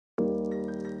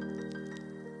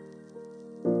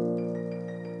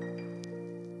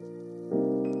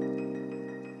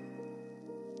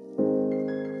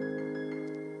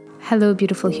Hello,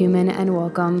 beautiful human, and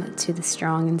welcome to the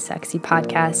Strong and Sexy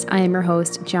podcast. I am your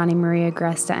host, Johnny Maria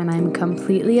Gresta, and I'm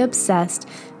completely obsessed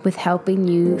with helping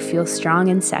you feel strong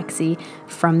and sexy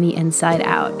from the inside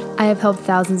out. I have helped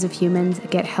thousands of humans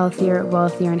get healthier,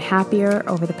 wealthier, and happier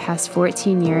over the past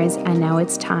 14 years, and now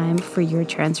it's time for your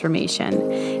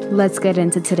transformation. Let's get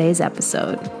into today's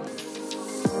episode.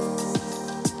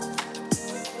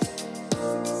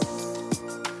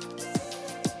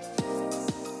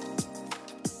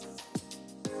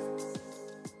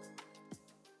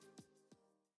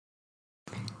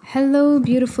 Hello,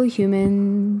 beautiful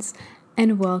humans,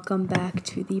 and welcome back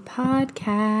to the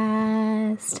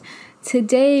podcast.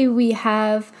 Today we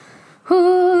have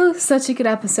such a good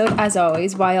episode, as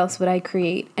always. Why else would I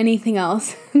create anything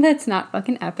else that's not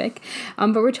fucking epic?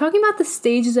 But we're talking about the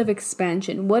stages of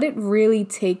expansion, what it really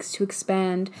takes to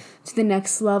expand to the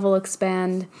next level,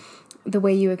 expand the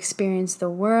way you experience the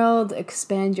world,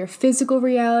 expand your physical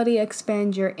reality,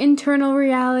 expand your internal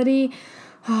reality,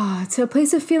 to a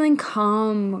place of feeling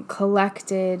calm,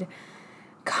 collected,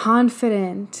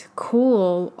 confident,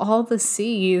 cool, all the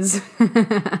C's.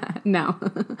 No.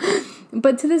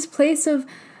 But to this place of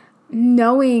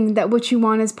knowing that what you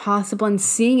want is possible and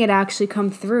seeing it actually come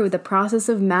through, the process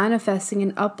of manifesting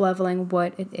and up-leveling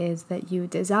what it is that you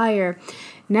desire.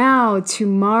 Now,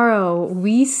 tomorrow,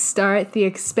 we start the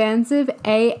Expansive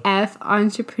AF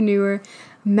Entrepreneur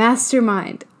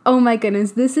Mastermind. Oh my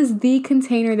goodness, this is the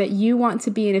container that you want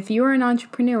to be in. If you are an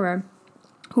entrepreneur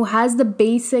who has the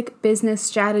basic business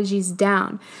strategies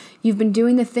down, you've been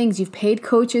doing the things, you've paid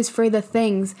coaches for the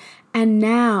things, and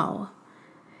now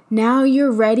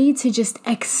you're ready to just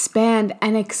expand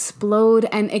and explode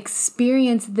and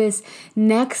experience this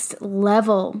next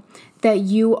level that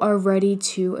you are ready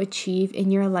to achieve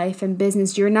in your life and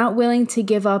business. You're not willing to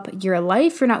give up your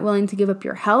life. You're not willing to give up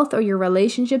your health or your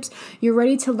relationships. You're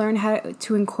ready to learn how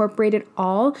to incorporate it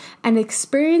all and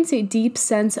experience a deep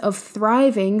sense of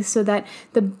thriving so that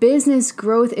the business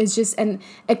growth is just an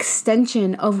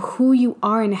extension of who you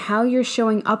are and how you're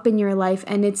showing up in your life.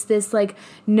 And it's this like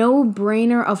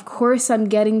no-brainer. Of course, I'm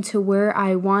getting to where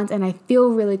I want and I feel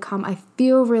really calm. I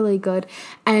feel really good.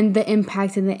 And the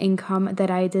impact and the income that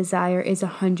I desire is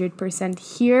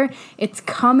 100% here. It's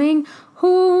coming.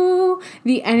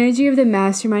 The energy of the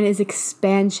mastermind is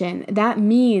expansion. That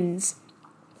means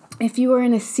if you are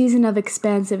in a season of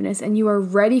expansiveness and you are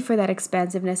ready for that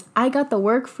expansiveness, I got the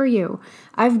work for you.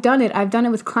 I've done it. I've done it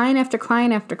with client after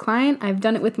client after client. I've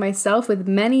done it with myself, with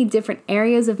many different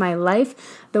areas of my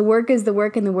life. The work is the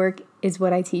work, and the work is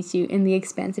what I teach you in the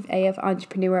Expansive AF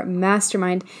Entrepreneur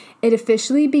Mastermind. It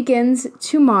officially begins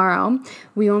tomorrow.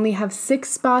 We only have 6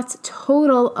 spots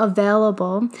total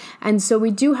available, and so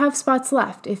we do have spots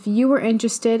left. If you are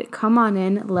interested, come on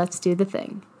in. Let's do the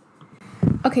thing.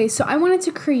 Okay, so I wanted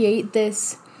to create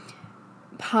this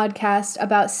podcast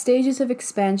about stages of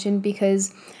expansion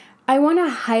because I want to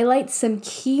highlight some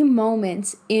key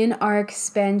moments in our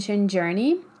expansion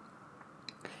journey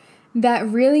that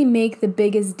really make the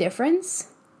biggest difference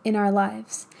in our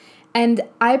lives. And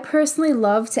I personally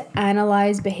love to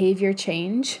analyze behavior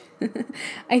change.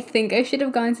 I think I should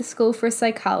have gone to school for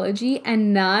psychology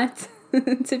and not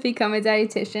to become a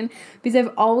dietitian, because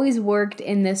I've always worked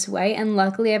in this way, and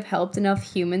luckily I've helped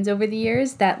enough humans over the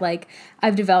years that like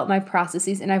I've developed my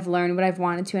processes and I've learned what I've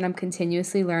wanted to, and I'm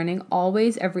continuously learning.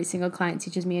 Always, every single client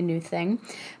teaches me a new thing.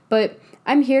 But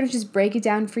I'm here to just break it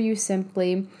down for you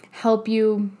simply, help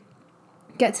you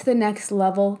get to the next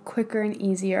level quicker and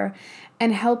easier,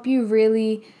 and help you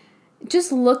really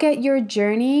just look at your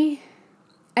journey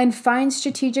and find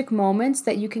strategic moments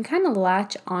that you can kind of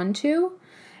latch onto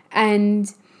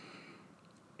and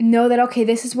know that, okay,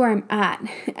 this is where I'm at.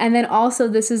 And then also,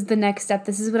 this is the next step.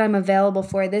 This is what I'm available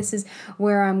for. This is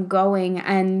where I'm going.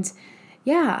 And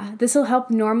yeah, this will help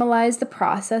normalize the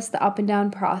process, the up and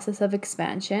down process of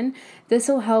expansion. This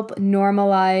will help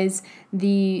normalize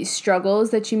the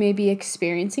struggles that you may be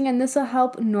experiencing. And this will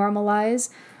help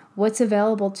normalize what's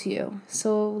available to you.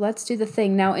 So let's do the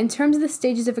thing. Now, in terms of the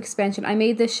stages of expansion, I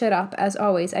made this shit up, as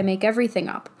always. I make everything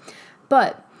up.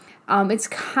 But it's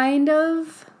kind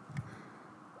of,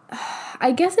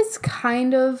 I guess it's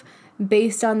kind of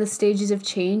based on the stages of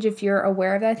change, if you're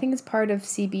aware of that. I think it's part of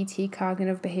CBT,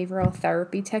 cognitive behavioral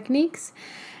therapy techniques.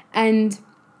 And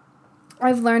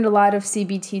I've learned a lot of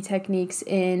CBT techniques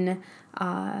in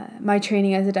my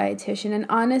training as a dietitian. And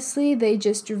honestly, they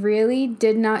just really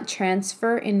did not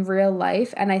transfer in real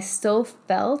life. And I still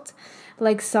felt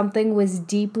like something was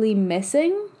deeply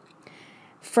missing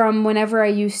from whenever I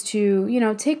used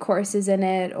to, take courses in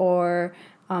it or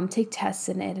take tests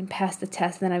in it and pass the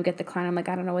test. And then I would get the client. I'm like,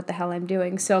 I don't know what the hell I'm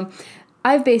doing. So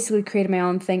I've basically created my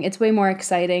own thing. It's way more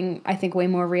exciting, I think way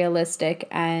more realistic,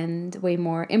 and way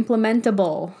more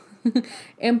implementable.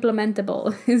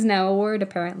 Implementable is now a word,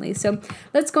 apparently. So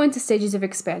let's go into stages of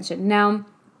expansion. Now,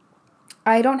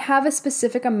 I don't have a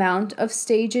specific amount of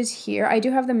stages here. I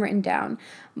do have them written down,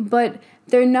 but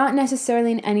they're not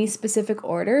necessarily in any specific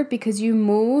order because you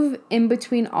move in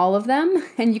between all of them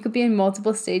and you could be in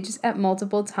multiple stages at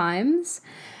multiple times.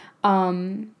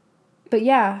 But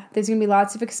yeah, there's going to be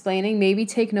lots of explaining. Maybe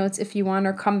take notes if you want,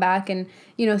 or come back and,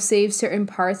 save certain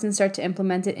parts and start to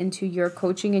implement it into your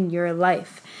coaching and your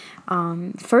life.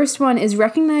 First one is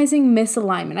recognizing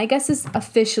misalignment. I guess this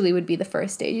officially would be the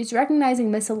first stage. It's recognizing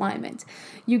misalignment.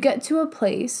 You get to a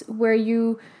place where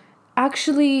you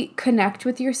actually connect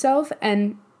with yourself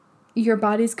and your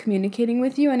body's communicating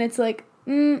with you, and it's like,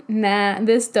 nah,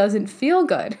 this doesn't feel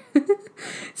good.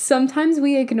 Sometimes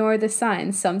we ignore the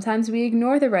signs. Sometimes we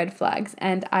ignore the red flags,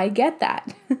 and I get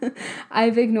that.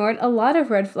 I've ignored a lot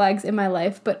of red flags in my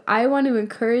life, but I want to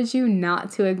encourage you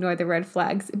not to ignore the red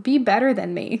flags. Be better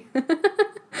than me.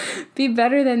 Be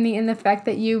better than me in the fact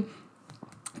that you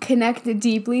connect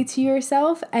deeply to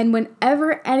yourself, and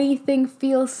whenever anything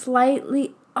feels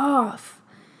slightly off,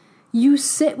 you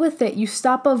sit with it. You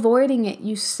stop avoiding it.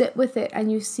 You sit with it,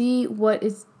 and you see what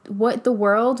the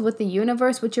world, what the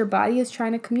universe, what your body is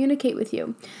trying to communicate with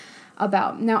you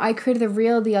about. Now, I created a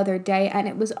reel the other day, and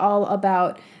it was all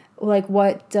about I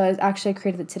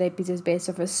created it today because it was based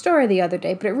off a story the other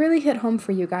day, but it really hit home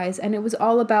for you guys, and it was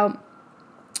all about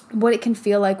what it can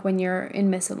feel like when you're in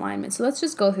misalignment. So let's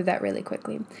just go through that really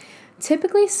quickly.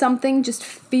 Typically, something just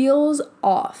feels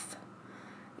off.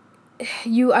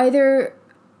 You either,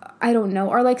 I don't know,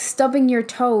 are like stubbing your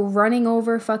toe, running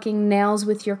over fucking nails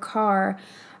with your car,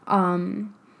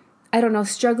 I don't know,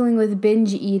 struggling with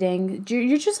binge eating.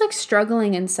 You're just like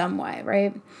struggling in some way,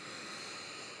 right?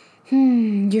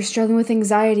 You're struggling with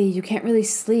anxiety. You can't really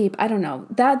sleep. I don't know.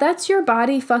 That's your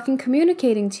body fucking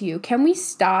communicating to you. Can we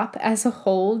stop as a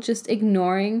whole just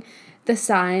ignoring the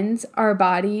signs our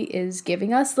body is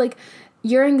giving us? Like,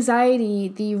 your anxiety,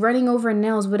 the running over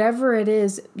nails, whatever it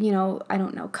is, I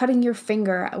don't know, cutting your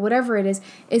finger, whatever it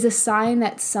is a sign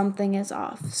that something is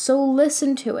off. So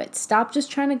listen to it. Stop just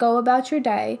trying to go about your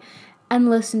day and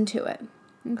listen to it,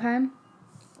 okay?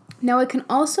 Now, it can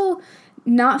also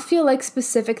not feel like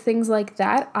specific things like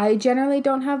that. I generally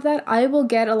don't have that. I will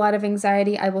get a lot of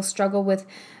anxiety. I will struggle with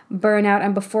burnout,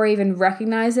 and before I even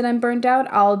recognize that I'm burned out,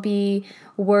 I'll be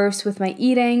worse with my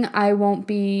eating. I won't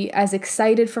be as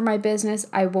excited for my business.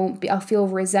 I'll feel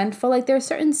resentful. Like, there are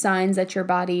certain signs that your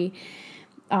body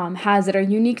has that are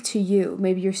unique to you.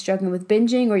 Maybe you're struggling with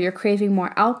binging, or you're craving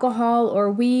more alcohol or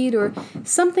weed or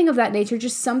something of that nature,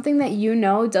 just something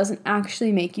that doesn't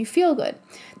actually make you feel good.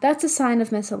 That's a sign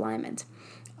of misalignment.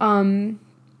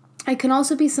 It can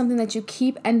also be something that you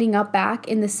keep ending up back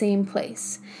in the same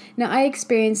place. Now, I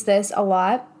experienced this a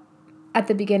lot at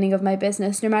the beginning of my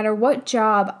business. No matter what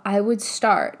job I would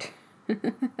start,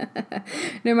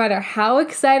 no matter how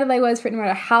excited I was for it, no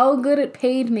matter how good it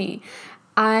paid me,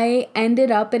 I ended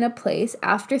up in a place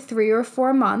after 3 or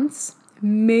 4 months,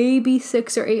 maybe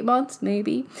 6 or 8 months,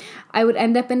 maybe, I would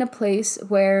end up in a place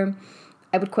where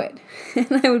I would quit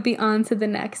and I would be on to the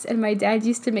next. And my dad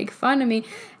used to make fun of me,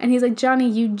 and he's like, Johnny,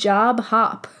 you job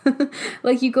hop.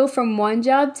 Like, you go from one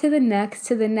job to the next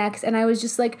to the next. And I was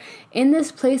just like in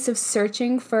this place of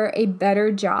searching for a better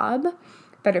job,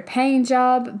 better paying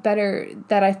job, better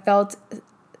that I felt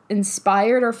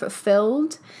inspired or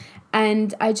fulfilled.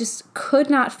 And I just could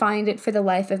not find it for the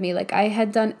life of me. Like, I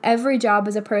had done every job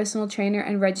as a personal trainer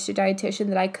and registered dietitian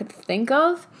that I could think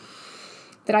of,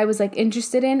 that I was like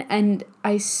interested in, and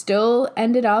I still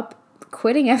ended up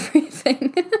quitting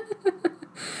everything.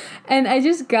 And I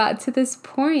just got to this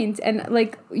point, and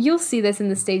like, you'll see this in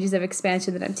the stages of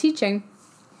expansion that I'm teaching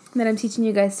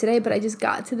you guys today, but I just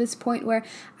got to this point where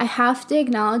I have to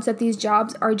acknowledge that these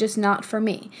jobs are just not for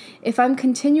me. If I'm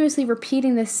continuously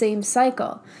repeating the same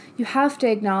cycle, you have to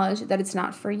acknowledge that it's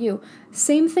not for you.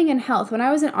 Same thing in health. When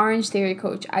I was an Orange Theory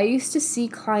coach, I used to see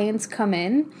clients come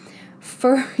in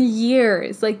for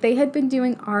years. Like, they had been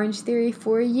doing Orange Theory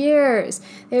for years.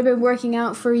 They had been working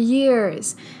out for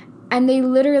years. And they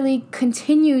literally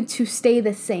continued to stay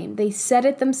the same. They said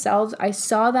it themselves. I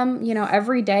saw them,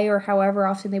 every day or however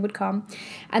often they would come.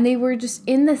 And they were just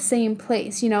in the same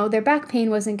place. Their back pain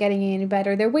wasn't getting any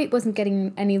better. Their weight wasn't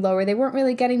getting any lower. They weren't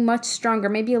really getting much stronger,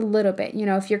 maybe a little bit.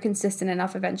 If you're consistent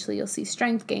enough, eventually you'll see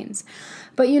strength gains.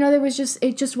 But,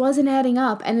 it just wasn't adding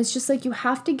up. And it's just like, you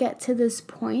have to get to this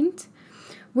point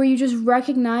where you just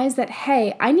recognize that,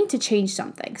 hey, I need to change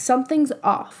something. Something's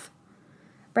off.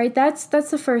 right? That's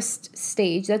the first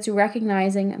stage. That's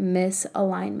recognizing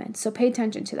misalignment. So pay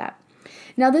attention to that.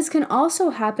 Now, this can also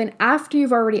happen after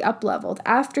you've already up-leveled,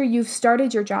 after you've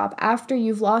started your job, after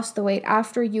you've lost the weight,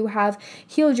 after you have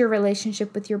healed your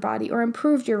relationship with your body or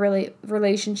improved your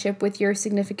relationship with your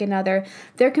significant other.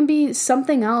 There can be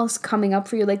something else coming up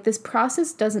for you. Like, this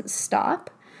process doesn't stop.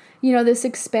 You know, this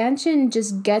expansion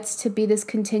just gets to be this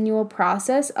continual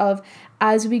process of,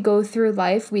 as we go through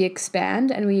life, we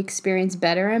expand and we experience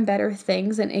better and better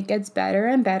things, and it gets better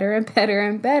and better and better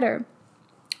and better.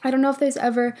 I don't know if there's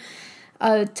ever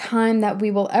a time that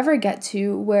we will ever get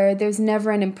to where there's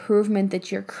never an improvement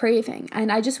that you're craving.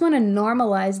 And I just want to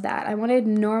normalize that. I want to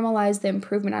normalize the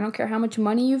improvement. I don't care how much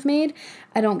money you've made.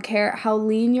 I don't care how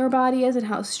lean your body is and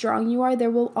how strong you are.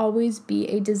 There will always be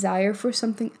a desire for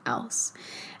something else.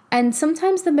 And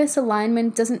sometimes the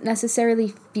misalignment doesn't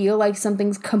necessarily feel like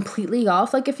something's completely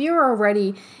off. Like, if you're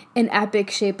already in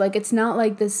epic shape, like, it's not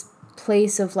like this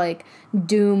place of like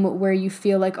doom where you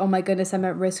feel like, oh my goodness, I'm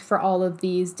at risk for all of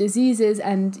these diseases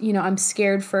and, you know, I'm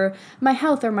scared for my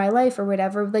health or my life or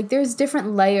whatever. Like, there's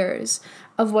different layers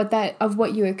of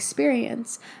what you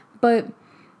experience. But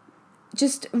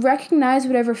just recognize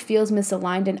whatever feels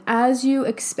misaligned, and as you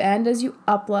expand, as you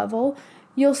up level,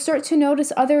 you'll start to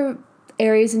notice other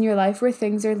areas in your life where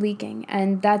things are leaking,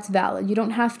 and that's valid. You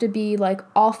don't have to be like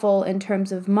awful in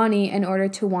terms of money in order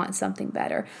to want something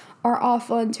better, or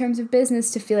awful in terms of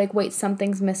business to feel like, wait,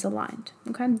 something's misaligned.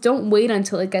 Okay? Don't wait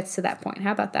until it gets to that point.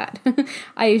 How about that?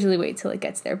 I usually wait till it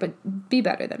gets there, but be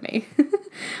better than me.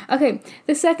 Okay,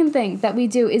 the second thing that we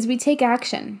do is we take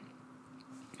action.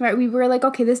 Right? We were like,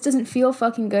 okay, this doesn't feel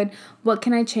fucking good. What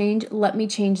can I change? Let me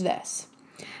change this.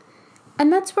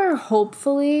 And that's where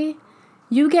hopefully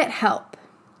you get help.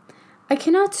 I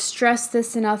cannot stress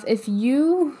this enough. If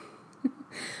you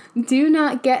do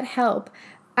not get help,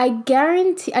 I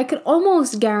could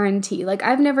almost guarantee, like,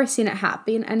 I've never seen it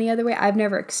happen any other way. I've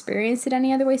never experienced it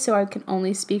any other way, so I can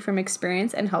only speak from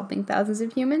experience and helping thousands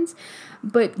of humans.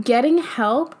 But getting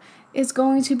help is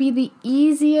going to be the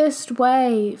easiest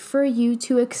way for you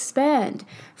to expand,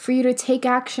 for you to take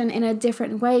action in a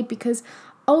different way, because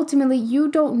ultimately you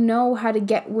don't know how to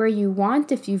get where you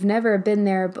want if you've never been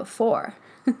there before.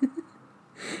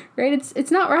 Right? It's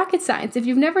not rocket science. If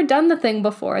you've never done the thing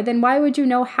before, then why would you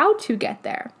know how to get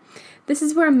there? This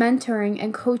is where mentoring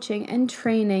and coaching and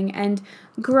training and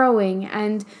growing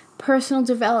and personal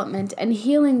development and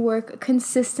healing work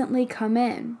consistently come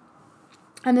in.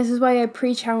 And this is why I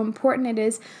preach how important it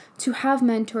is to have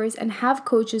mentors and have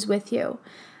coaches with you,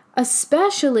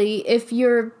 especially if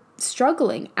you're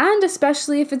struggling, and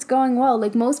especially if it's going well.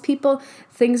 Like, most people,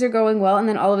 things are going well, and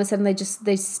then all of a sudden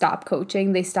they stop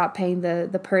coaching, they stop paying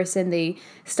the person, they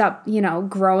stop,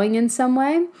 growing in some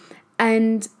way.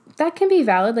 And that can be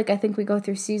valid. Like, I think we go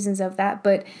through seasons of that.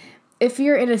 But if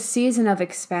you're in a season of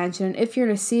expansion, if you're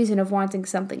in a season of wanting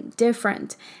something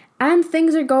different, and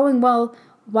things are going well,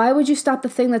 why would you stop the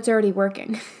thing that's already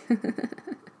working?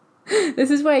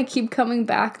 This is why I keep coming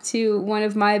back to one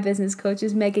of my business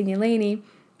coaches, Megan Yelani.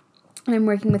 And I'm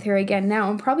working with her again now,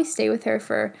 and probably stay with her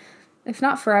for, if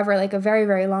not forever, like a very,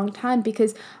 very long time,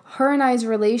 because her and I's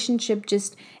relationship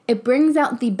it brings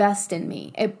out the best in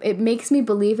me. It makes me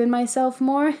believe in myself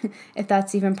more, if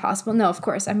that's even possible. No, of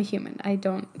course, I'm a human. I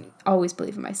don't always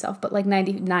believe in myself, but like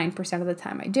 99% of the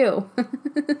time I do.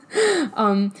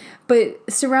 But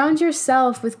surround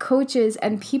yourself with coaches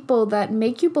and people that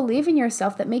make you believe in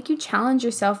yourself, that make you challenge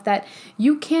yourself, that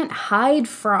you can't hide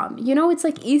from. It's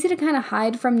like easy to kind of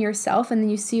hide from yourself, and then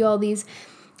you see all these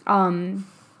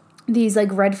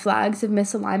like red flags of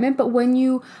misalignment. But when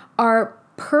you are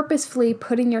purposefully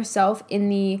putting yourself in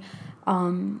the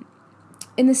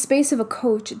space of a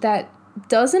coach that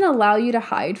doesn't allow you to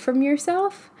hide from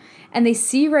yourself, and they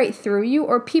see right through you,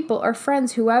 or people or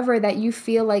friends, whoever that you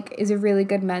feel like is a really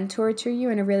good mentor to you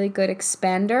and a really good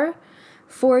expander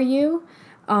for you,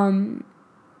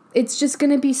 it's just going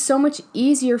to be so much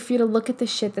easier for you to look at the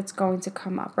shit that's going to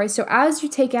come up, right? So as you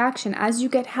take action, as you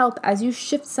get help, as you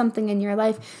shift something in your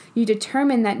life, you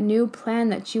determine that new plan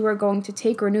that you are going to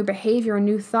take, or a new behavior, a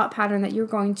new thought pattern that you're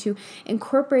going to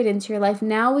incorporate into your life.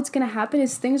 Now what's going to happen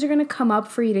is things are going to come up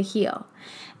for you to heal.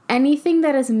 Anything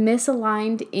that is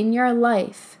misaligned in your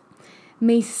life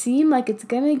may seem like it's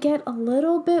going to get a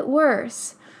little bit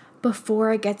worse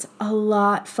before it gets a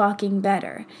lot fucking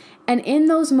better. And in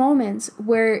those moments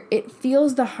where it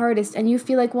feels the hardest and you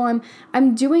feel like, well,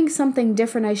 I'm doing something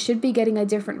different, I should be getting a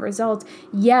different result,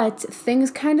 yet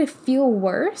things kind of feel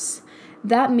worse,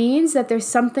 that means that there's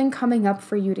something coming up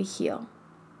for you to heal.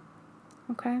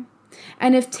 Okay?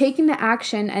 And if taking the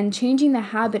action and changing the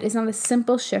habit is not a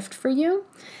simple shift for you,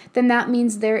 then that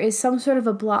means there is some sort of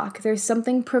a block. There's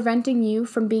something preventing you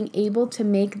from being able to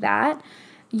make that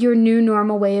your new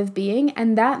normal way of being.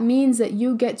 And that means that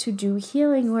you get to do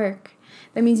healing work.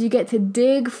 That means you get to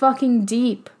dig fucking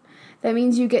deep. That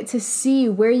means you get to see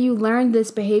where you learned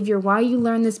this behavior, why you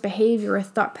learned this behavior, a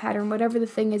thought pattern, whatever the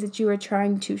thing is that you are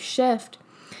trying to shift.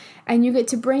 And you get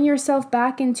to bring yourself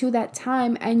back into that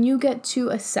time, and you get to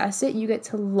assess it, you get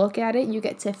to look at it, you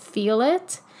get to feel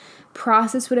it,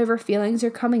 process whatever feelings are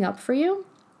coming up for you.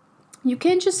 You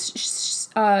can't just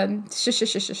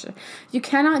you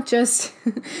cannot just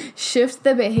shift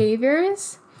the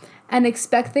behaviors and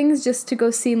expect things just to go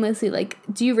seamlessly. Like,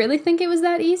 do you really think it was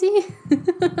that easy?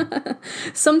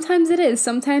 Sometimes it is.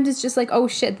 Sometimes it's just like, oh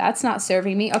shit, that's not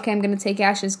serving me. Okay, I'm going to take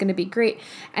action. It's going to be great.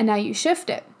 And now you shift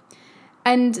it.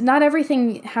 And not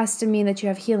everything has to mean that you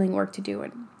have healing work to do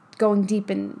and going deep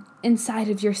inside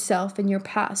of yourself and your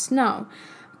past. No.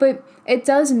 But it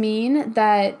does mean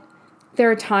that there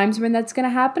are times when that's going to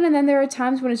happen. And then there are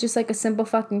times when it's just like a simple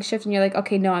fucking shift and you're like,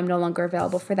 okay, no, I'm no longer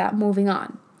available for that. Moving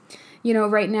on. You know,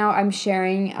 right now I'm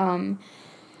sharing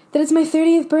that it's my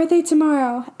 30th birthday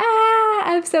tomorrow.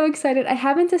 I'm so excited. I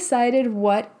haven't decided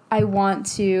what I want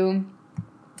to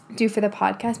do for the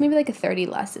podcast. Maybe like a 30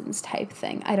 lessons type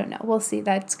thing. I don't know. We'll see.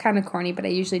 That's kind of corny, but I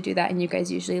usually do that and you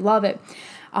guys usually love it.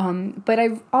 But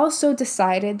I've also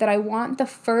decided that I want the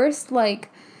first like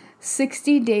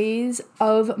 60 days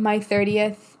of my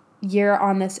 30th year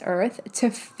on this earth to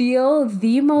feel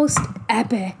the most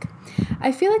epic.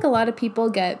 I feel like a lot of people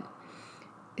get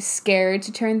scared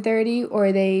to turn 30,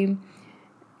 or they,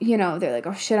 you know, they're like,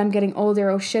 oh shit, I'm getting older,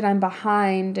 oh shit, I'm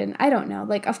behind, and I don't know.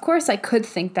 Like, of course I could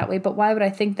think that way, but why would I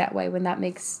think that way when that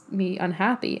makes me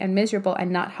unhappy and miserable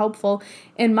and not helpful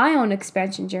in my own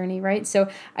expansion journey, right? So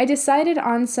I decided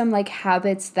on some like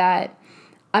habits that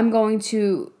I'm going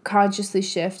to consciously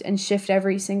shift and shift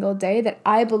every single day that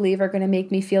I believe are going to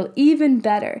make me feel even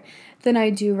better than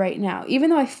I do right now. Even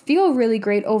though I feel really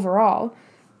great overall,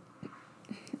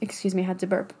 excuse me, I had to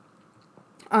burp.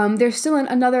 There's still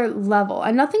another level,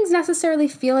 and nothing's necessarily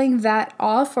feeling that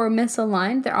off or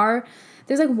misaligned.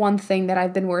 There's like one thing that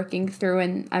I've been working through,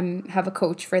 and I have a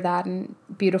coach for that, and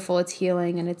beautiful, it's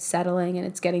healing and it's settling and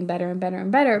it's getting better and better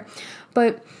and better.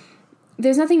 But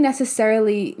there's nothing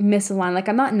necessarily misaligned. Like,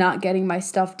 I'm not getting my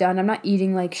stuff done. I'm not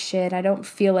eating like shit. I don't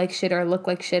feel like shit or look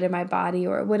like shit in my body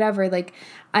or whatever. Like,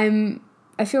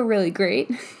 I feel really great,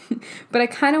 but I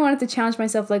kind of wanted to challenge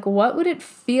myself, like, what would it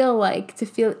feel like to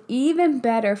feel even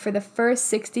better for the first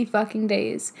 60 fucking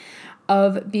days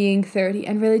of being 30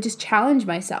 and really just challenge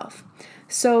myself.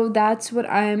 So that's what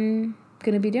I'm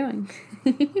going to be doing.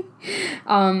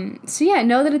 So yeah,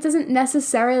 know that it doesn't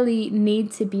necessarily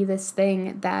need to be this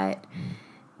thing that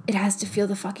it has to feel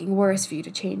the fucking worst for you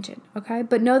to change it, okay?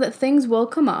 But know that things will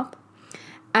come up,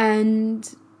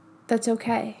 and that's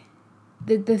okay.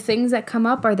 The things that come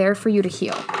up are there for you to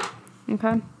heal,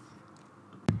 okay?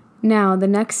 Now, the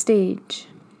next stage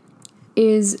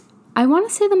is, I want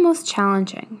to say, the most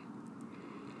challenging.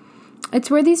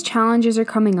 It's where these challenges are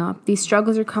coming up, these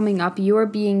struggles are coming up, you are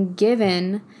being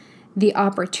given the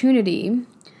opportunity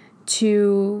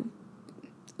to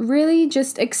really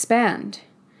just expand.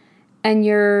 And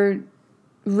you're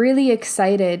really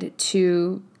excited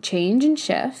to change and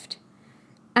shift.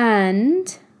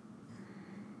 And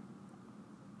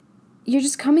you're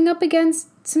just coming up against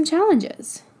some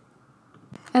challenges.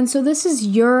 And so this is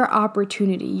your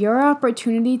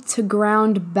opportunity to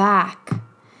ground back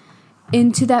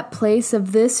into that place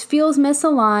of, this feels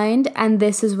misaligned and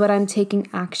this is what I'm taking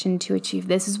action to achieve.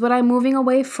 This is what I'm moving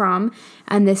away from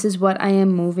and this is what I am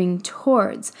moving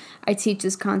towards. I teach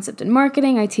this concept in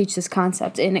marketing. I teach this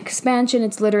concept in expansion.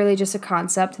 It's literally just a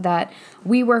concept that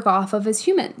we work off of as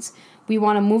humans. We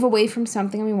want to move away from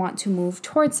something and we want to move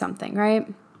towards something, right?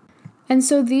 And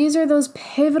so these are those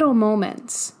pivotal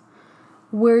moments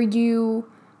where you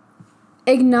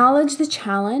acknowledge the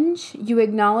challenge, you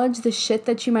acknowledge the shit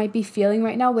that you might be feeling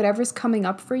right now, whatever's coming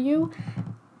up for you,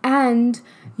 and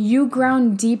you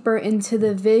ground deeper into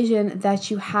the vision that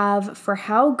you have for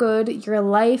how good your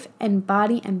life and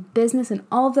body and business and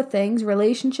all the things,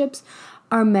 relationships,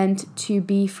 are meant to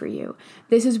be for you.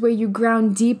 This is where you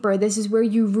ground deeper. This is where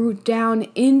you root down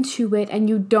into it and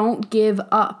you don't give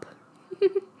up.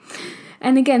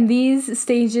 And again, these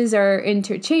stages are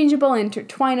interchangeable,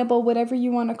 intertwinable, whatever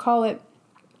you want to call it.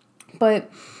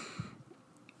 But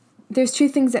there's two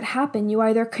things that happen. You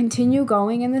either continue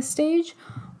going in this stage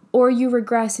or you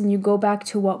regress and you go back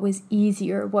to what was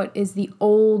easier, what is the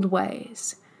old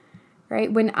ways,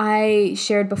 right? When I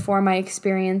shared before my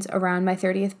experience around my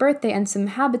 30th birthday and some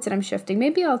habits that I'm shifting,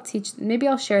 maybe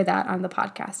I'll share that on the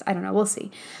podcast. I don't know, we'll see.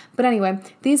 But anyway,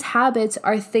 these habits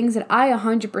are things that I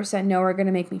 100% know are going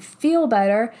to make me feel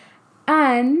better.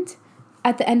 And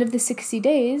at the end of the 60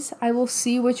 days, I will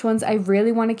see which ones I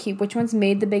really want to keep, which ones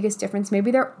made the biggest difference. Maybe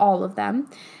they're all of them,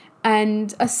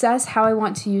 and assess how I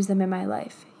want to use them in my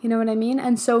life. You know what I mean?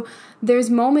 And so there's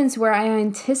moments where I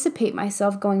anticipate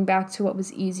myself going back to what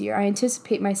was easier. I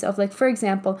anticipate myself, like, for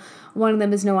example, one of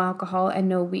them is no alcohol and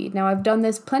no weed. Now, I've done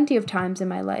this plenty of times in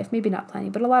my life, maybe not plenty,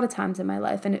 but a lot of times in my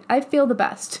life, and I feel the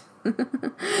best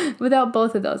without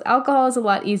both of those. Alcohol is a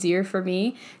lot easier for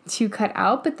me to cut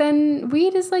out, but then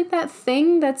weed is like that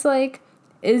thing that's like,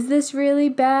 is this really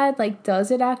bad? Like,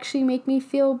 does it actually make me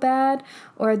feel bad?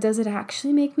 Or does it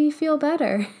actually make me feel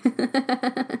better?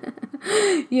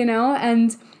 You know?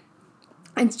 And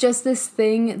it's just this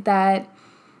thing that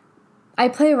I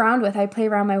play around with. I play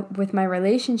around with my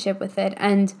relationship with it.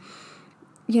 And,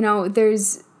 you know,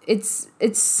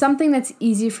 it's something that's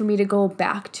easy for me to go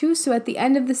back to. So at the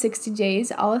end of the 60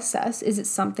 days, I'll assess, is it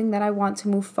something that I want to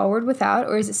move forward without,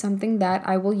 or is it something that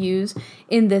I will use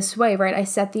in this way, right? I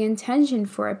set the intention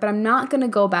for it, but I'm not going to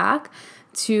go back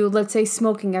to, let's say,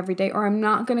 smoking every day, or I'm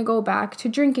not going to go back to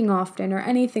drinking often or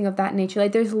anything of that nature.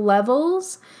 Like, there's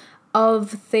levels of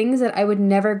things that I would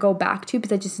never go back to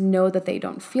because I just know that they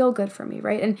don't feel good for me,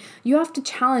 right? And you have to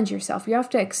challenge yourself. You have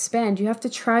to expand. You have to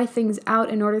try things out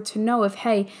in order to know if,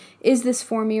 hey, is this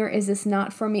for me or is this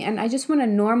not for me? And I just want to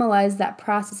normalize that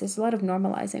process. There's a lot of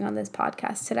normalizing on this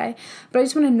podcast today, but I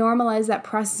just want to normalize that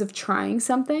process of trying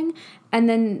something and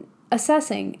then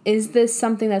assessing, is this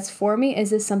something that's for me? Is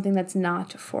this something that's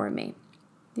not for me?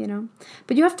 You know,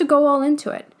 but you have to go all into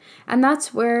it. And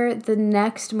that's where the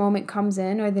next moment comes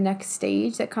in, or the next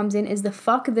stage that comes in, is the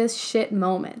fuck this shit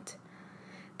moment.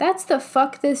 That's the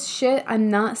fuck this shit, I'm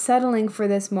not settling for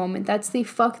this moment. That's the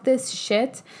fuck this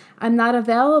shit, I'm not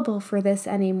available for this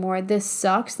anymore. This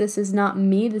sucks. This is not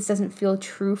me. This doesn't feel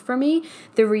true for me.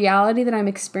 The reality that I'm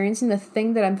experiencing, the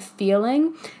thing that I'm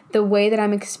feeling, the way that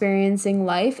I'm experiencing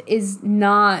life is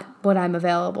not what I'm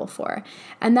available for.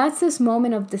 And that's this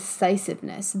moment of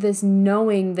decisiveness, this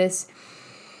knowing, this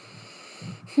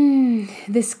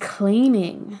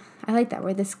claiming. I like that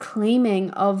word, this claiming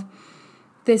of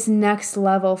this next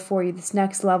level for you, this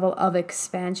next level of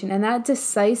expansion. And that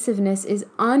decisiveness is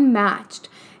unmatched.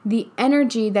 The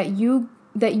energy that you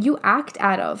act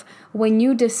out of when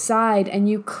you decide and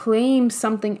you claim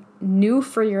something new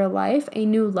for your life, a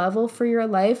new level for your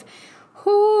life,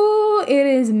 it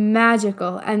is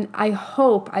magical. And I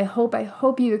hope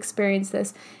you experience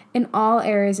this in all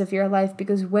areas of your life,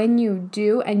 because when you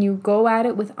do and you go at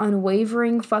it with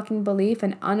unwavering fucking belief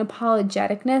and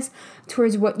unapologeticness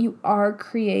towards what you are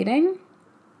creating,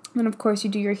 and of course you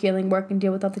do your healing work and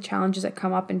deal with all the challenges that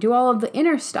come up and do all of the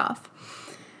inner stuff.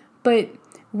 But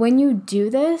when you do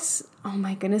this, oh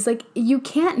my goodness, like, you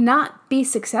can't not be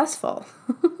successful.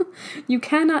 You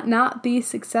cannot not be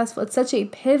successful. It's such a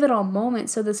pivotal moment.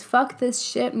 So this fuck this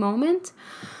shit moment,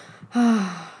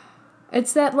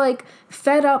 it's that like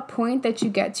fed up point that you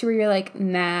get to where you're like,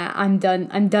 nah, I'm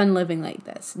done living like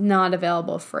this. Not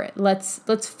available for it. Let's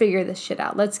figure this shit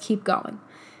out. Let's keep going.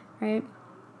 Right?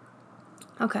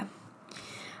 Okay.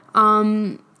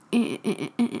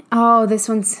 Oh, this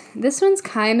one's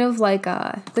kind of like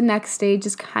the next stage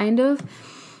is kind of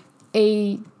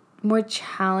a more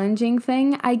challenging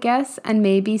thing, I guess, and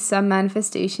maybe some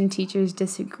manifestation teachers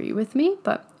disagree with me,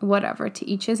 but whatever, to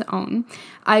each his own.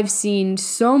 I've seen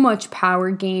so much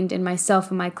power gained in myself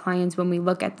and my clients when we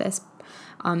look at this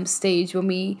stage, when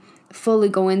we fully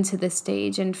go into this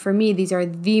stage, and for me, these are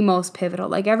the most pivotal.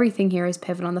 Like, everything here is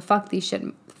pivotal, and the fuck this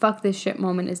shit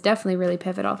moment is definitely really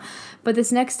pivotal. But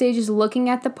this next stage is looking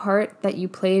at the part that you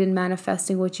played in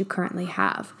manifesting what you currently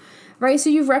have. Right?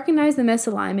 So you've recognized the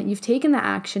misalignment, you've taken the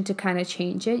action to kind of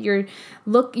change it. You're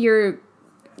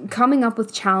coming up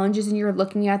with challenges and you're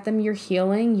looking at them, you're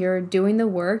healing, you're doing the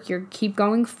work, you keep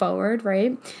going forward,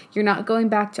 right? You're not going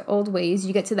back to old ways.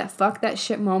 You get to that fuck that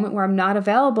shit moment where I'm not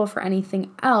available for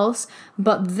anything else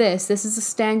but this. This is a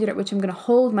standard at which I'm going to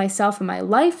hold myself and my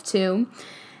life to.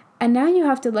 And now you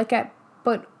have to look at,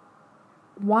 but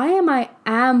why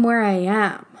am where I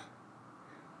am?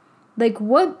 Like,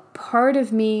 what part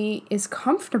of me is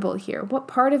comfortable here? What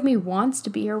part of me wants to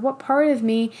be here? What part of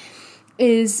me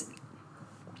is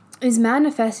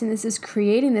manifesting this, is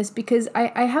creating this? Because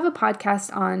I have a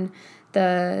podcast on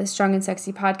the Strong and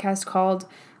Sexy podcast called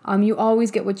You Always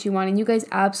Get What You Want. And you guys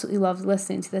absolutely love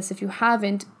listening to this. If you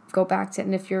haven't, go back to it.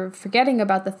 And if you're forgetting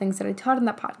about the things that I taught in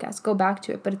that podcast, go back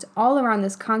to it. But it's all around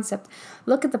this concept.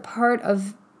 Look at the part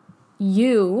of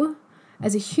you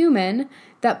as a human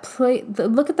that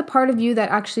look at the part of you that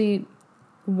actually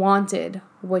wanted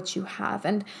what you have.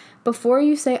 And before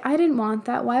you say, I didn't want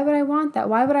that, why would I want that?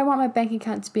 Why would I want my bank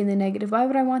account to be in the negative? Why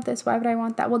would I want this? Why would I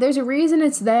want that? Well, there's a reason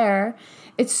it's there.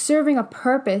 It's serving a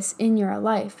purpose in your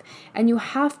life, and you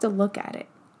have to look at it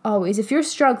always. If you're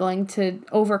struggling to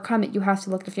overcome it, you have to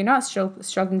look. If you're not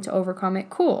struggling to overcome it,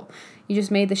 cool. You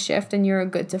just made the shift and you're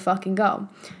good to fucking go,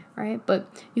 right? But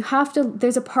you have to,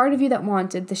 there's a part of you that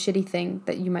wanted the shitty thing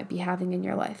that you might be having in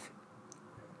your life.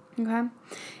 Okay?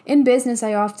 In business,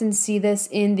 I often see this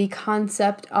in the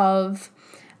concept of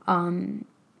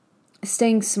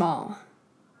staying small.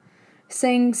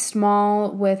 Staying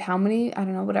small with how many, I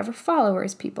don't know, whatever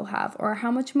followers people have, or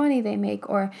how much money they make,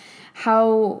 or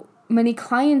how many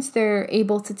clients they're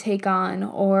able to take on,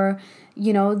 or,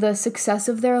 you know, the success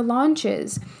of their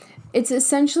launches. It's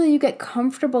essentially you get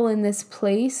comfortable in this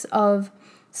place of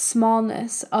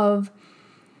smallness, of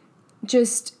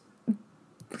just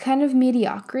kind of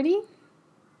mediocrity,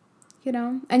 you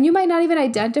know? And you might not even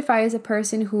identify as a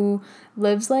person who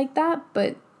lives like that,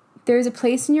 but there's a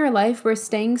place in your life where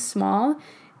staying small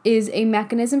is a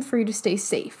mechanism for you to stay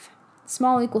safe.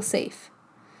 Small equals safe,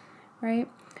 right?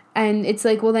 And it's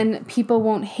like, well, then people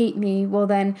won't hate me. Well,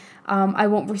 then I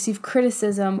won't receive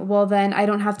criticism. Well, then I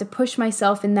don't have to push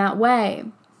myself in that way.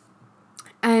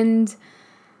 And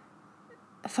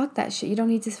fuck that shit. You don't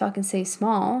need to fucking stay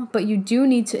small, but you do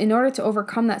need to, in order to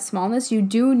overcome that smallness, you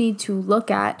do need to look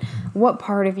at what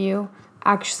part of you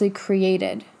actually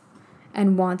created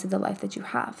and wanted the life that you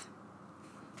have,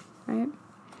 right?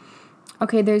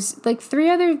 Okay, there's like 3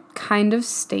 other kind of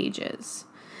stages.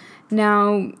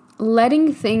 Now,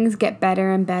 letting things get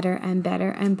better and better and better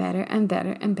and better and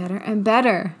better and better and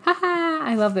better. Haha,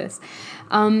 I love this.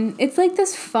 It's like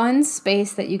this fun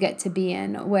space that you get to be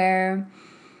in where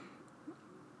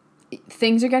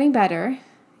things are getting better.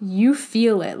 You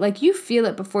feel it. Like, you feel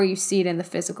it before you see it in the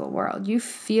physical world. You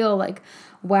feel like,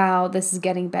 wow, this is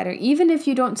getting better. Even if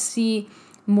you don't see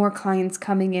more clients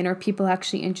coming in or people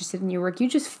actually interested in your work, you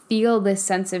just feel this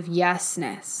sense of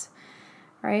yesness,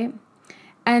 right?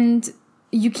 And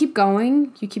you keep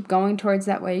going towards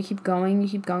that way. You keep going.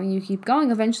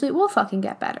 Eventually it will fucking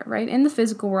get better, right? In the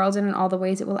physical world and in all the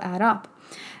ways it will add up.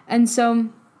 And so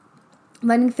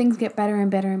letting things get better and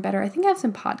better and better. I think I have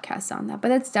some podcasts on that, but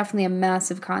that's definitely a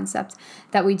massive concept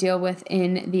that we deal with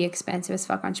in the Expansive as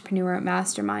Fuck Entrepreneur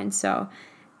Mastermind. So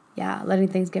yeah, letting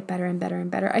things get better and better and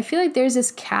better. I feel like there's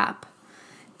this cap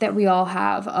that we all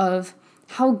have of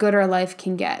how good our life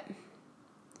can get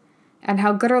and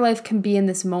how good our life can be in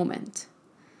this moment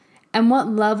and what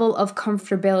level of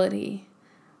comfortability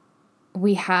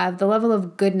we have, the level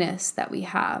of goodness that we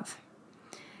have.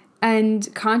 And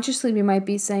consciously we might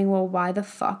be saying, well, why the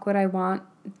fuck would I want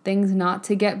things not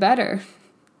to get better?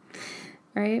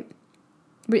 Right?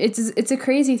 But it's a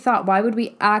crazy thought. Why would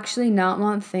we actually not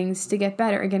want things to get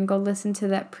better? Again, go listen to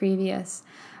that previous,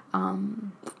 the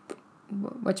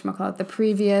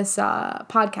previous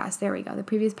podcast. There we go. The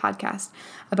previous podcast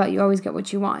about you always get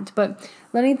what you want. But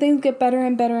letting things get better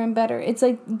and better and better. It's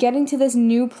like getting to this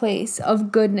new place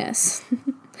of goodness.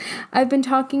 I've been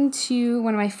talking to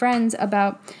one of my friends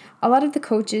about a lot of the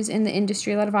coaches in the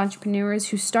industry, a lot of entrepreneurs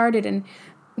who started and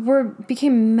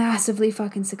became massively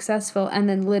fucking successful and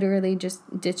then literally just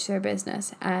ditched their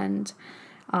business. And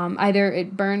either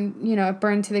it burned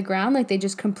to the ground, like they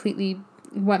just completely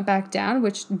went back down,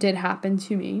 which did happen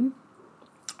to me,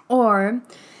 or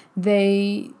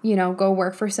they, go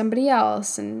work for somebody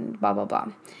else and blah, blah, blah.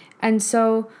 And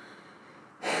so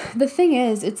the thing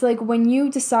is, it's like when you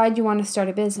decide you want to start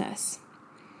a business,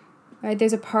 right?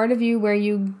 There's a part of you where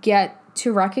you get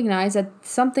to recognize that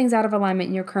something's out of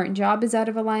alignment. Your current job is out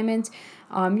of alignment.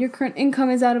 Your current income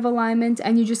is out of alignment,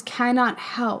 and you just cannot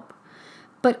help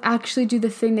but actually do the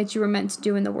thing that you were meant to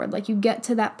do in the world. Like, you get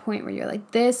to that point where you're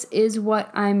like, this is what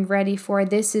I'm ready for.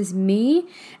 This is me,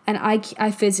 and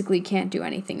I physically can't do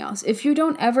anything else. If you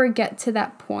don't ever get to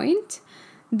that point,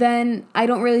 then I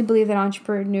don't really believe that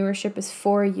entrepreneurship is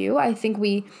for you. I think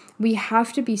we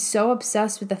have to be so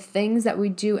obsessed with the things that we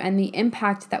do and the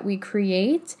impact that we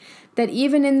create that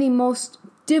even in the most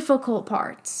difficult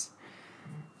parts,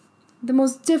 the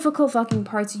most difficult fucking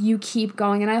parts, you keep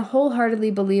going. And I wholeheartedly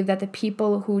believe that the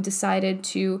people who decided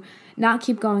to not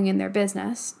keep going in their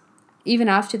business, even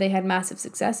after they had massive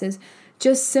successes,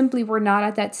 just simply were not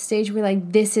at that stage where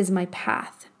like, this is my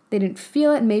path. They didn't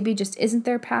feel it. Maybe it just isn't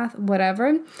their path,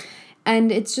 whatever.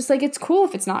 And it's just like, it's cool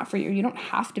if it's not for you. You don't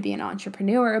have to be an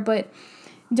entrepreneur, but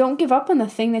don't give up on the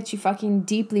thing that you fucking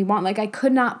deeply want. Like, I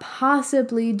could not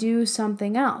possibly do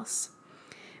something else,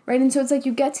 right? And so it's like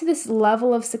you get to this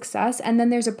level of success, and then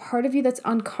there's a part of you that's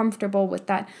uncomfortable with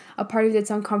that, a part of you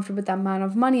that's uncomfortable with that amount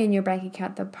of money in your bank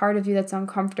account, the part of you that's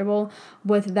uncomfortable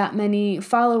with that many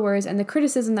followers and the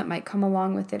criticism that might come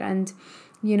along with it. And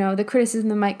the criticism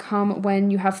that might come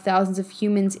when you have thousands of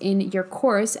humans in your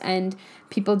course and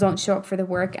people don't show up for the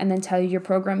work and then tell you your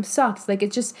program sucks. Like,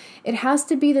 it has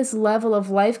to be this level of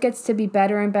life gets to be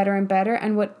better and better and better.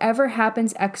 And whatever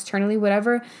happens externally,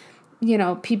 whatever,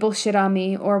 people shit on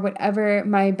me, or whatever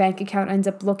my bank account ends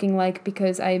up looking like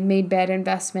because I made bad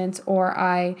investments or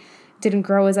I didn't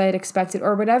grow as I had expected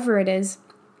or whatever it is,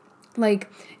 like,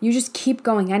 you just keep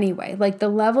going anyway. Like, the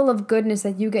level of goodness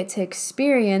that you get to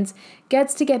experience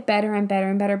gets to get better and better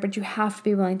and better, but you have to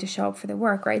be willing to show up for the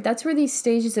work, right? That's where these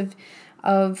stages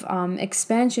of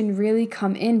expansion really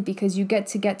come in, because you get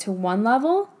to one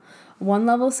level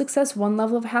of success, one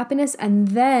level of happiness, and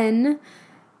then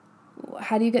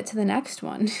how do you get to the next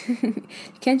one? You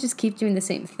can't just keep doing the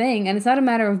same thing. And it's not a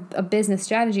matter of a business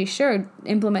strategy. Sure,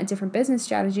 implement different business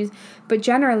strategies, but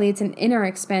generally it's an inner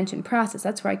expansion process.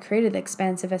 That's why I created the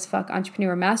Expansive as Fuck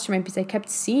Entrepreneur Mastermind, because I kept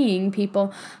seeing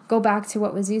people go back to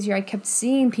what was easier. I kept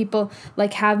seeing people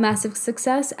like have massive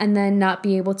success and then not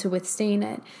be able to withstand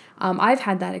it. I've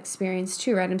had that experience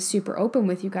too, right? I'm super open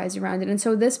with you guys around it. And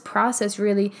so this process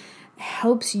really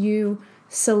helps you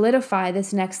solidify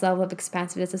this next level of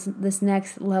expansiveness, this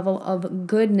next level of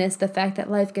goodness, the fact that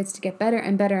life gets to get better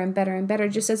and better and better and better,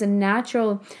 just as a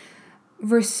natural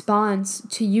response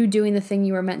to you doing the thing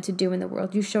you were meant to do in the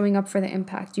world, you showing up for the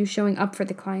impact, you showing up for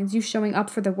the clients, you showing up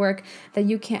for the work that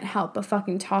you can't help but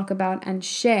fucking talk about and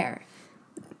share.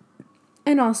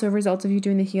 And also a result of you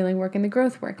doing the healing work and the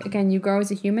growth work. Again, you grow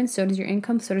as a human, so does your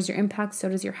income, so does your impact, so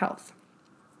does your health.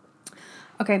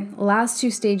 Okay, last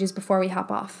two stages before we hop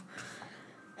off.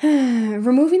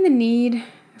 Removing the need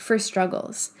for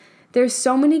struggles. There's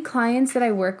so many clients that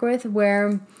I work with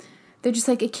where they're just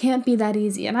like, it can't be that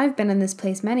easy. And I've been in this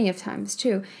place many of times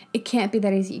too. It can't be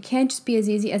that easy. It can't just be as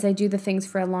easy as I do the things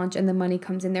for a launch and the money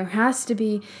comes in. There has to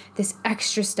be this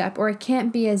extra step, or it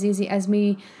can't be as easy as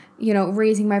me,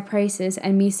 raising my prices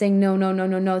and me saying no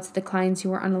to the clients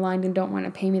who are unaligned and don't want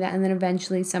to pay me that. And then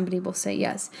eventually somebody will say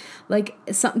yes. Like,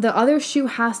 the other shoe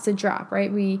has to drop,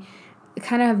 right? We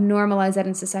kind of have normalized that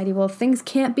in society. Well, if things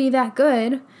can't be that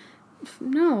good.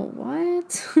 No,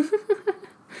 what?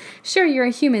 Sure, you're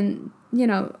a human,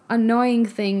 annoying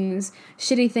things,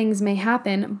 shitty things may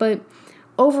happen, but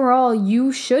overall,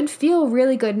 you should feel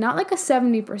really good. Not like a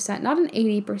 70%, not an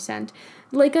 80%,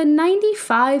 like a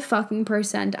 95 fucking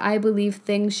percent. I believe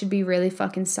things should be really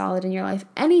fucking solid in your life.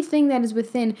 Anything that is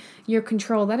within your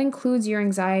control, that includes your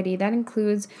anxiety, that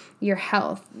includes your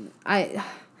health.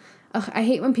 I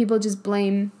hate when people just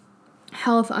blame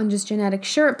health on just genetics.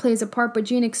 Sure, it plays a part, but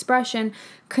gene expression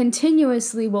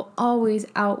continuously will always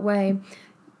outweigh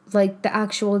like the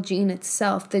actual gene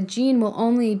itself. The gene will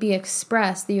only be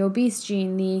expressed, the obese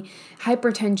gene, the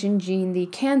hypertension gene, the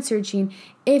cancer gene,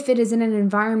 if it is in an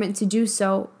environment to do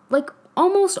so, like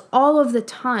almost all of the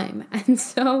time. And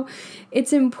so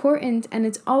it's important, and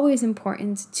it's always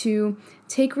important to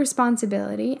take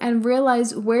responsibility and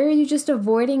realize, where are you just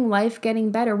avoiding life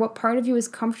getting better? What part of you is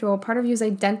comfortable? What part of you is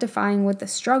identifying with the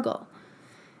struggle,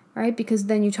 right? Because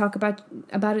then you talk about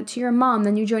it to your mom,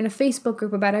 then you join a Facebook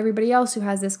group about everybody else who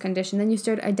has this condition, then you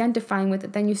start identifying with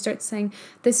it, then you start saying,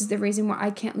 this is the reason why I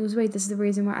can't lose weight, this is the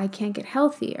reason why I can't get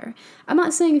healthier. I'm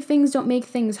not saying things don't make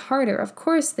things harder. Of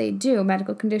course they do.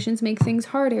 Medical conditions make things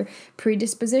harder.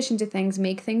 Predisposition to things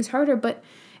make things harder, but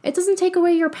it doesn't take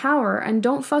away your power, and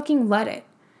don't fucking let it,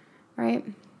 right?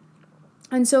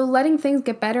 And so letting things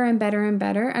get better and better and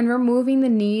better, and removing the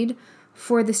need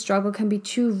for the struggle, can be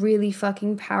two really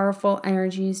fucking powerful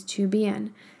energies to be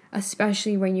in,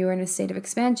 especially when you're in a state of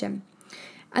expansion.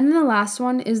 And then the last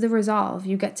one is the resolve.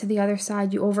 You get to the other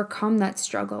side, you overcome that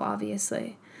struggle,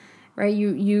 obviously, right?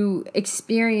 You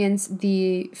experience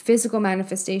the physical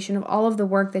manifestation of all of the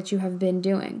work that you have been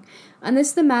doing. And this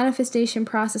is the manifestation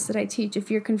process that I teach.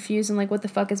 If you're confused and like, what the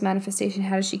fuck is manifestation?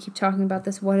 How does she keep talking about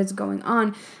this? What is going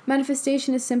on?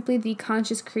 Manifestation is simply the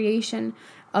conscious creation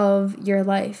of your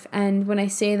life. And when I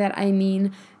say that, I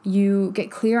mean you get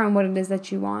clear on what it is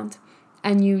that you want,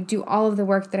 and you do all of the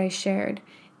work that I shared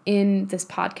in this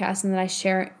podcast and that I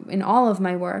share in all of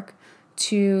my work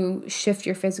to shift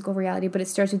your physical reality. But it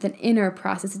starts with an inner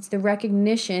process. It's the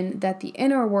recognition that the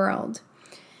inner world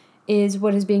is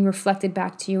what is being reflected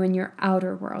back to you in your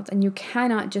outer world. And you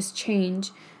cannot just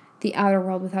change the outer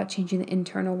world without changing the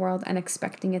internal world and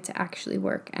expecting it to actually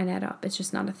work and add up. It's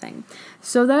just not a thing.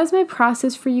 So that is my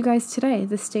process for you guys today,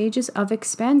 the stages of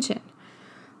expansion.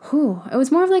 It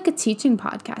was more of like a teaching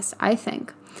podcast, I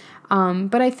think.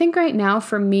 But I think right now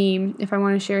for me, if I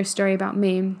want to share a story about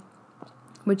me,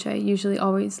 which I usually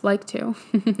always like to,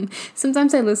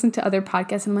 sometimes I listen to other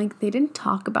podcasts and I'm like, they didn't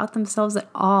talk about themselves at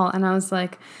all. And I was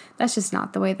like, that's just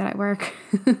not the way that I work.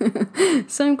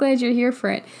 So I'm glad you're here for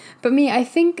it. But me, I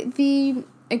think the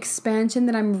expansion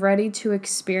that I'm ready to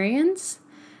experience,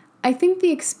 I think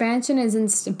the expansion is in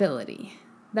stability.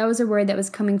 That was a word that was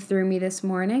coming through me this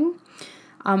morning.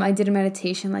 I did a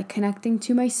meditation, like connecting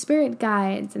to my spirit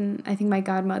guides, and I think my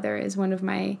godmother is one of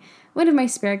my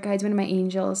spirit guides, one of my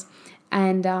angels,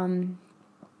 and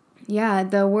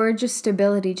the word just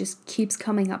stability just keeps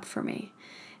coming up for me,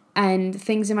 and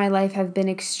things in my life have been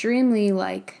extremely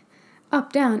like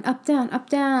up, down, up, down, up,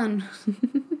 down,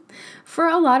 for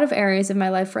a lot of areas of my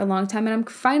life for a long time, and I'm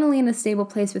finally in a stable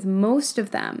place with most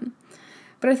of them,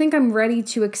 but I think I'm ready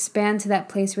to expand to that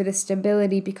place where the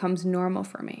stability becomes normal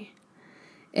for me.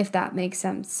 If that makes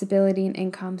sense. Stability in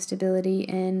income, stability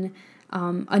in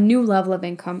a new level of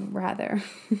income, rather.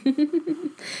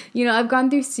 I've gone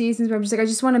through seasons where I'm just like, I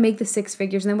just want to make the 6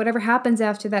 figures, and then whatever happens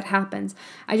after that happens.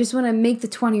 I just want to make the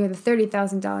 $20,000 or the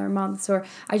 $30,000 months, or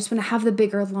I just want to have the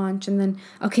bigger launch, and then,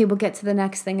 okay, we'll get to the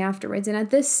next thing afterwards. And at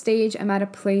this stage, I'm at a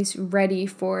place ready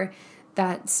for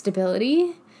that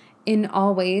stability in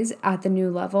all ways at the new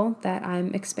level that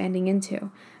I'm expanding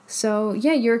into. So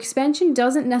yeah, your expansion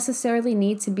doesn't necessarily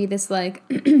need to be this like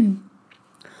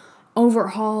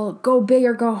overhaul, go big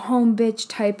or go home bitch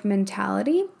type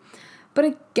mentality, but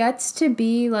it gets to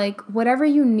be like whatever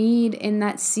you need in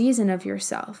that season of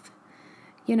yourself.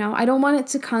 I don't want it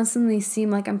to constantly seem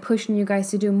like I'm pushing you guys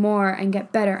to do more and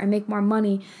get better and make more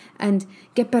money and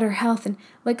get better health. And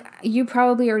like, you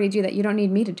probably already do that. You don't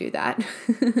need me to do that.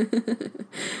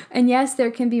 And yes, there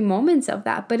can be moments of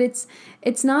that, but it's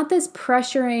not this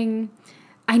pressuring,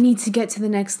 I need to get to the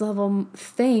next level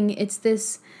thing. It's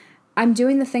this, I'm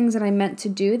doing the things that I'm meant to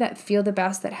do that feel the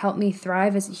best, that help me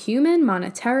thrive as a human,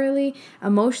 monetarily,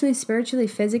 emotionally, spiritually,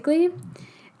 physically.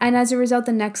 And as a result,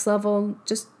 the next level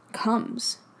just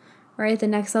comes, right? The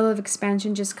next level of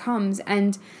expansion just comes.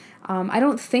 And I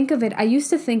don't think of it, I used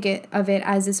to think of it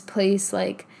as this place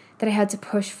like that I had to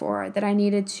push for, that I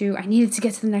needed to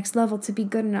get to the next level to be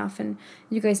good enough. And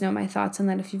you guys know my thoughts on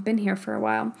that if you've been here for a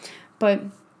while. But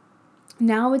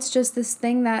now it's just this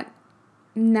thing that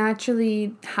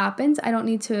naturally happens. I don't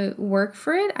need to work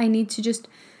for it. I need to just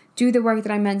do the work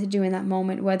that I'm meant to do in that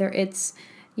moment, whether it's,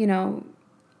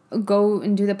 go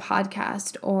and do the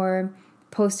podcast or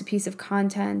post a piece of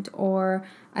content, or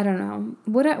I don't know,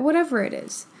 whatever it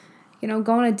is,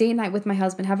 go on a date night with my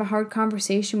husband, have a hard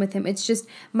conversation with him. It's just,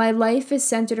 my life is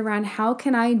centered around how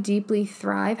can I deeply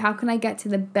thrive? How can I get to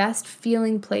the best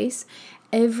feeling place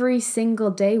every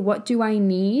single day? What do I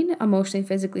need emotionally,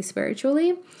 physically,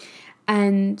 spiritually?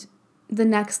 And the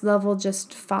next level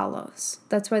just follows.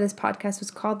 That's why this podcast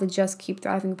was called the Just Keep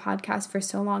Thriving podcast for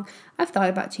so long. I've thought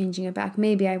about changing it back.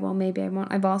 Maybe I will, maybe I won't.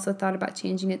 I've also thought about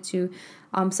changing it to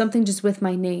something just with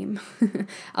my name.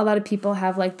 A lot of people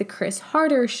have like the Chris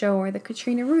Harder show or the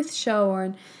Katrina Ruth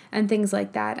show and things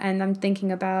like that. And I'm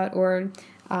thinking about, or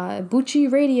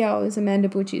Bucci Radio is Amanda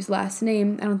Bucci's last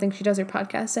name. I don't think she does her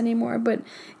podcast anymore, but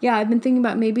yeah, I've been thinking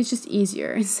about maybe it's just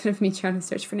easier instead of me trying to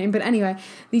search for a name. But anyway,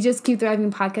 the Just Keep Thriving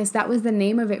podcast, that was the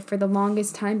name of it for the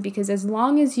longest time, because as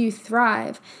long as you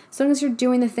thrive, as long as you're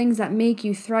doing the things that make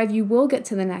you thrive, you will get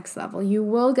to the next level. You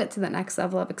will get to the next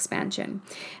level of expansion.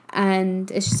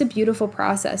 And it's just a beautiful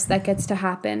process that gets to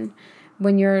happen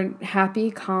when you're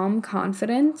happy, calm,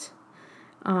 confident,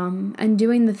 and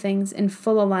doing the things in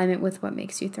full alignment with what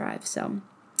makes you thrive. So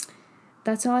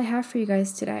that's all I have for you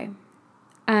guys today.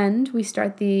 And we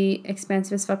start the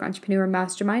Expansive as Fuck Entrepreneur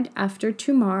Mastermind after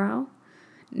tomorrow.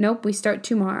 Nope, we start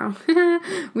tomorrow.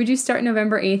 We do start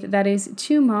November 8th. That is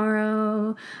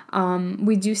tomorrow.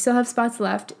 We do still have spots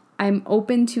left. I'm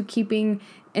open to keeping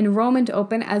enrollment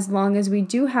open as long as we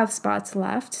do have spots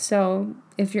left. So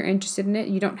if you're interested in it,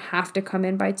 you don't have to come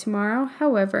in by tomorrow.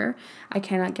 However, I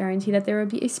cannot guarantee that there will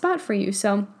be a spot for you.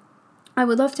 So I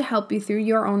would love to help you through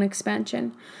your own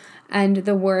expansion and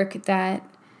the work that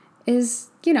is,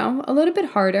 a little bit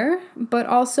harder, but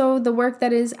also the work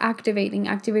that is activating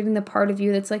the part of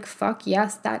you that's like, fuck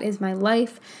yes, that is my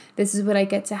life. This is what I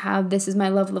get to have. This is my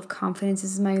level of confidence.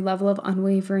 This is my level of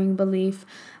unwavering belief,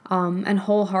 and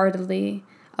wholeheartedly,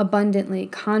 abundantly,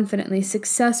 confidently,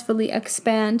 successfully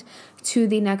expand to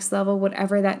the next level,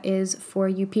 whatever that is for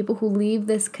you. People who leave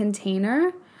this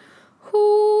container,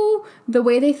 who the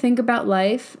way they think about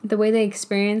life, the way they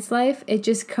experience life, it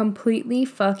just completely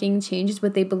fucking changes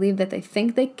what they believe that they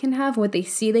think they can have, what they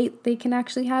see they can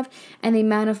actually have, and they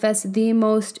manifest the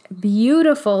most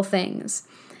beautiful things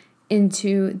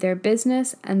into their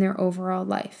business and their overall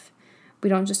life. We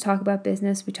don't just talk about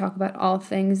business, we talk about all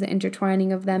things, the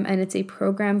intertwining of them, and it's a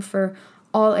program for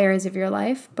all areas of your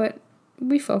life, but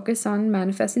we focus on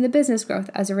manifesting the business growth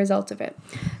as a result of it.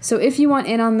 So if you want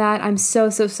in on that, I'm so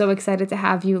excited to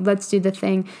have you. Let's do the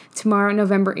thing. Tomorrow,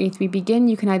 November 8th, we begin.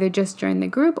 You can either just join the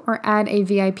group or add a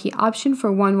VIP option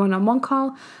for one one-on-one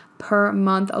call per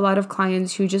month. A lot of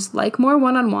clients who just like more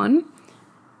one-on-one,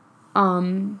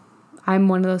 I'm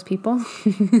one of those people,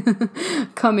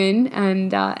 come in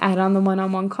and add on the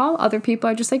one-on-one call. Other people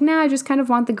are just like, nah, I just kind of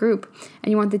want the group and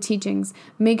you want the teachings.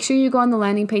 Make sure you go on the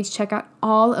landing page, check out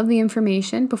all of the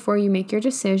information before you make your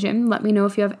decision. Let me know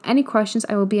if you have any questions.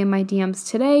 I will be in my DMs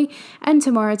today and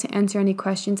tomorrow to answer any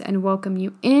questions and welcome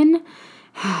you in.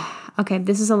 Okay,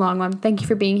 this is a long one. Thank you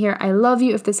for being here. I love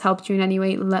you. If this helped you in any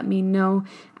way, let me know.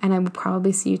 And I will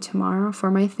probably see you tomorrow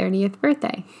for my 30th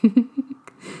birthday.